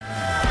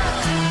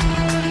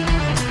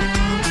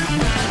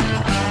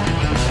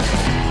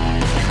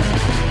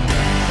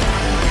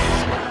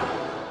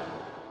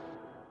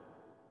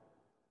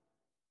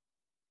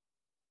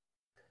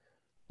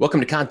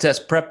Welcome to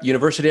Contest Prep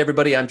University,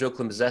 everybody. I'm Joe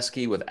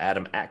Klimczewski with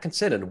Adam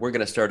Atkinson, and we're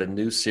going to start a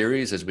new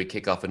series as we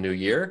kick off a new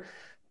year,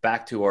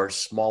 back to our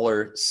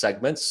smaller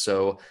segments.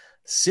 So,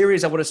 the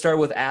series I want to start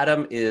with,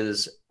 Adam,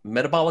 is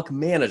metabolic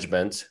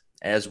management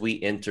as we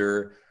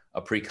enter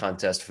a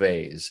pre-contest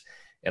phase.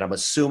 And I'm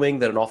assuming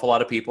that an awful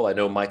lot of people, I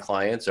know my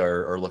clients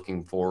are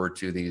looking forward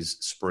to these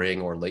spring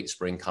or late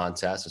spring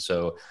contests. And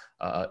so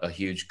a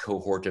huge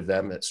cohort of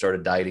them that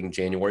started dieting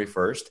January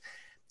 1st.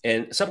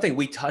 And something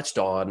we touched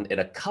on in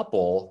a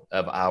couple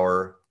of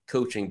our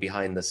coaching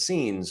behind the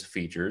scenes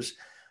features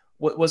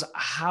was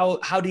how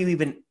do you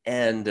even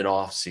end an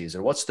off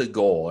season? What's the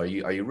goal? Are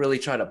you really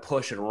trying to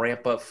push and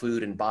ramp up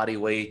food and body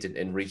weight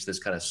and reach this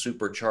kind of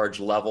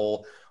supercharged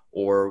level?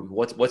 Or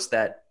what's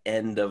that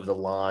end of the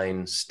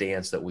line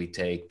stance that we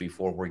take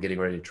before we're getting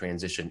ready to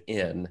transition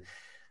in?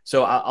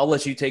 So I'll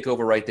let you take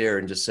over right there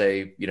and just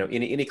say,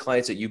 any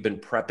clients that you've been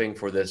prepping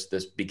for this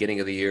beginning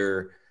of the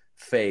year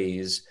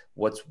phase,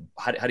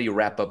 how do you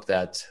wrap up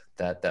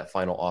that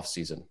final off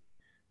season?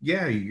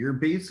 Yeah, you're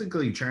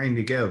basically trying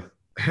to get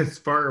as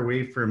far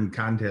away from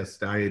contest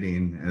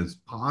dieting as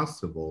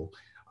possible,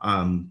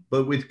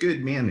 but with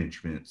good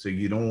management. So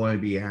you don't want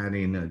to be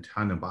adding a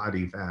ton of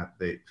body fat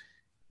that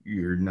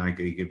you're not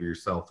going to give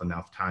yourself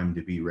enough time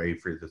to be ready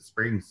for the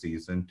spring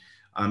season.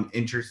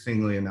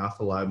 Interestingly enough,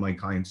 a lot of my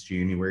clients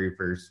January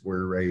 1st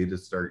were ready to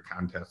start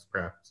contest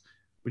preps,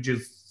 which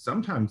is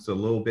sometimes a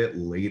little bit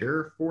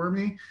later for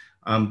me.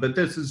 But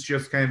this is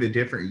just kind of a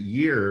different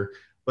year.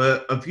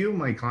 But a few of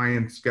my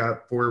clients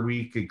got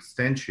 4-week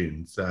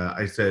extensions.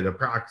 I said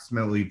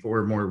approximately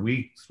 4 more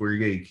weeks, we're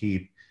going to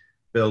keep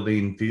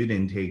building food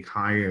intake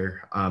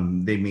higher.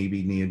 They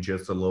maybe need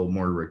just a little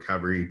more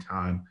recovery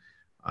time.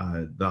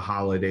 The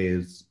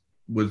holidays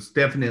was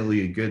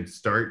definitely a good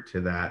start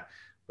to that.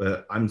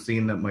 But I'm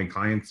seeing that my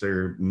clients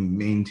are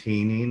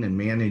maintaining and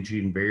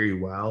managing very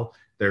well.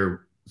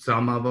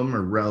 Some of them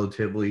are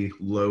relatively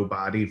low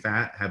body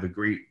fat, have a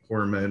great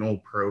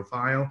hormonal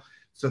profile.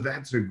 So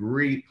that's a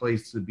great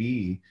place to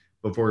be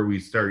before we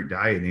start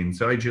dieting.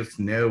 So I just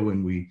know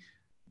when we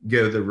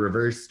go the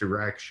reverse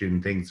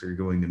direction, things are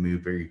going to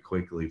move very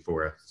quickly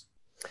for us.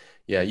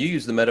 Yeah, you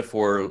used the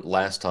metaphor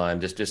last time,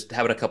 just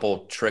having a couple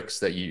of tricks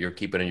that you're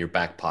keeping in your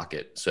back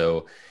pocket.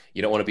 So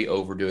you don't want to be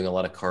overdoing a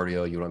lot of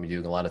cardio. You don't want to be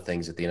doing a lot of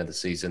things at the end of the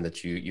season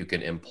that you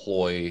can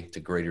employ to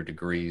greater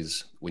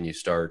degrees when you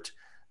start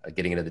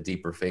getting into the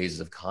deeper phases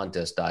of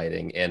contest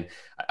dieting. And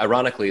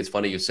ironically, it's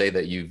funny you say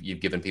that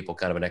you've given people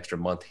kind of an extra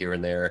month here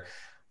and there.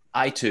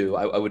 I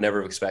would never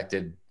have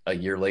expected a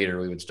year later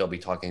we would still be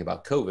talking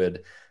about COVID,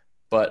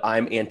 but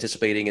I'm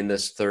anticipating in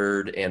this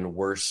third and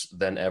worse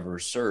than ever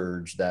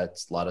surge that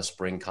a lot of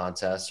spring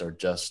contests are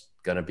just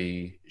going to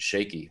be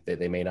shaky.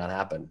 They may not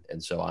happen.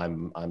 And so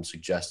I'm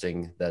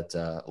suggesting that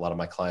a lot of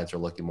my clients are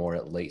looking more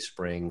at late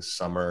spring,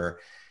 summer.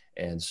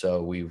 And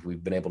so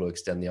we've been able to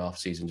extend the off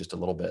season just a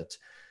little bit.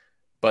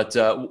 But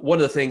one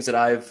of the things that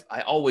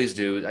I always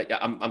do,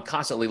 I'm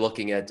constantly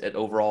looking at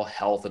overall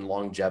health and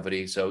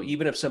longevity. So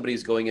even if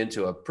somebody's going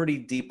into a pretty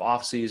deep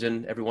off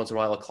season, every once in a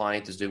while a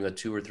client is doing a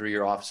 2 or 3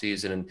 year off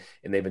season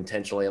and they've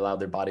intentionally allowed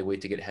their body weight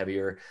to get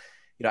heavier.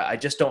 I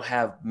just don't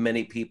have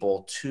many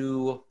people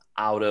too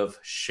out of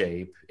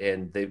shape,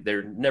 and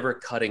they're never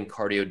cutting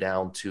cardio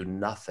down to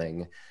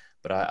nothing.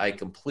 But I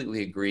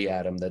completely agree,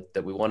 Adam,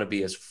 that we want to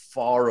be as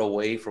far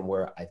away from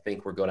where I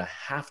think we're going to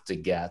have to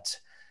get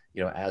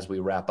as we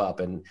wrap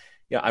up. And,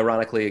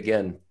 ironically,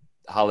 again,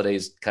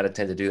 holidays kind of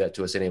tend to do that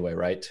to us anyway,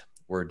 right?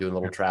 We're doing a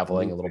little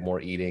traveling, a little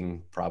more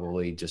eating,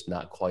 probably just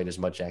not quite as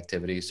much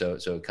activity. So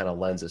it kind of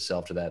lends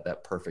itself to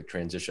that perfect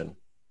transition.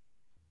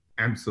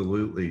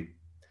 Absolutely.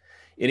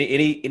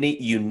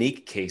 Any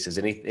unique cases,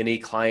 any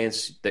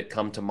clients that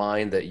come to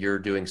mind that you're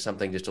doing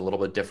something just a little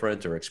bit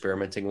different or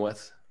experimenting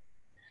with?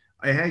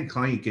 I had a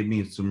client give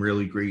me some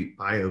really great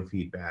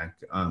biofeedback.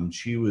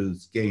 She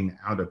was getting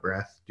out of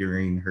breath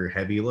during her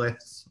heavy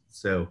lifts.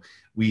 So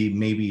we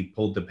maybe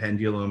pulled the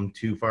pendulum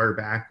too far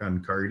back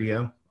on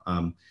cardio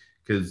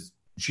because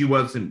she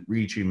wasn't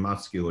reaching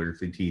muscular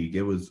fatigue.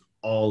 It was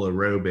all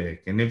aerobic.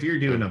 And if you're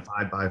doing a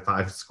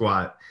 5x5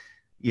 squat,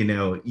 you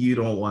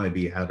don't want to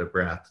be out of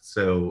breath.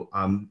 So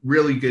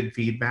really good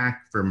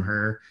feedback from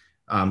her.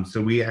 So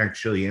we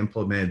actually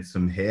implemented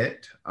some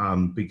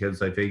HIIT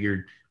because I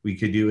figured we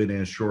could do it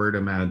in a short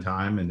amount of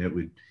time and it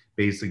would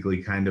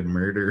basically kind of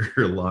murder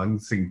her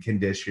lungs and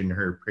condition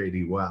her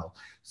pretty well.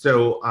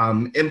 So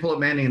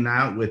implementing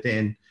that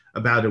within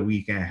about a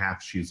week and a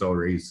half, she's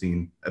already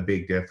seen a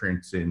big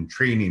difference in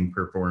training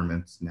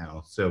performance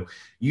now. So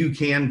you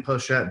can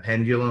push that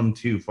pendulum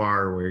too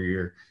far where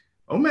you're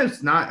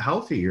almost not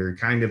healthy, you're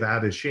kind of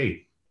out of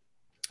shape.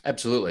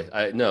 Absolutely.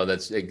 No,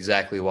 that's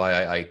exactly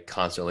why I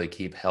constantly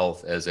keep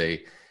health as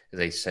a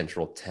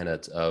central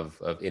tenet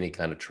of any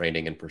kind of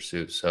training and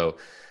pursuit. So,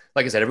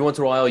 like I said, every once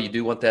in a while you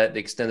do want that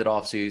extended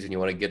off season. You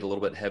want to get a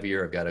little bit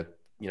heavier. I've got a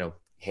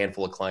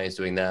handful of clients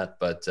doing that,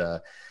 but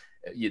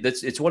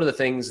it's one of the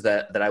things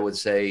that I would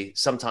say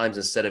sometimes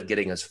instead of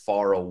getting as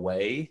far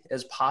away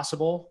as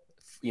possible,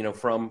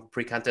 from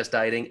pre-contest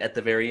dieting at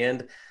the very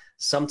end,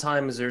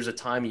 sometimes there's a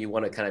time you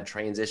want to kind of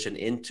transition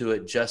into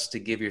it just to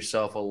give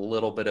yourself a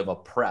little bit of a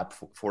prep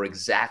for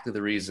exactly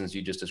the reasons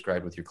you just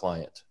described with your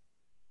client.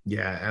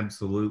 Yeah,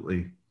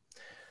 absolutely.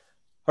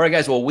 All right,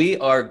 guys. Well, we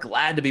are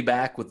glad to be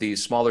back with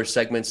these smaller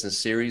segments and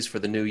series for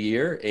the new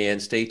year.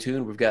 And stay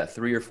tuned. We've got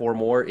 3 or 4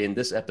 more in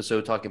this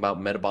episode talking about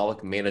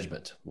metabolic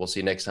management. We'll see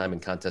you next time in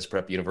Contest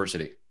Prep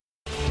University.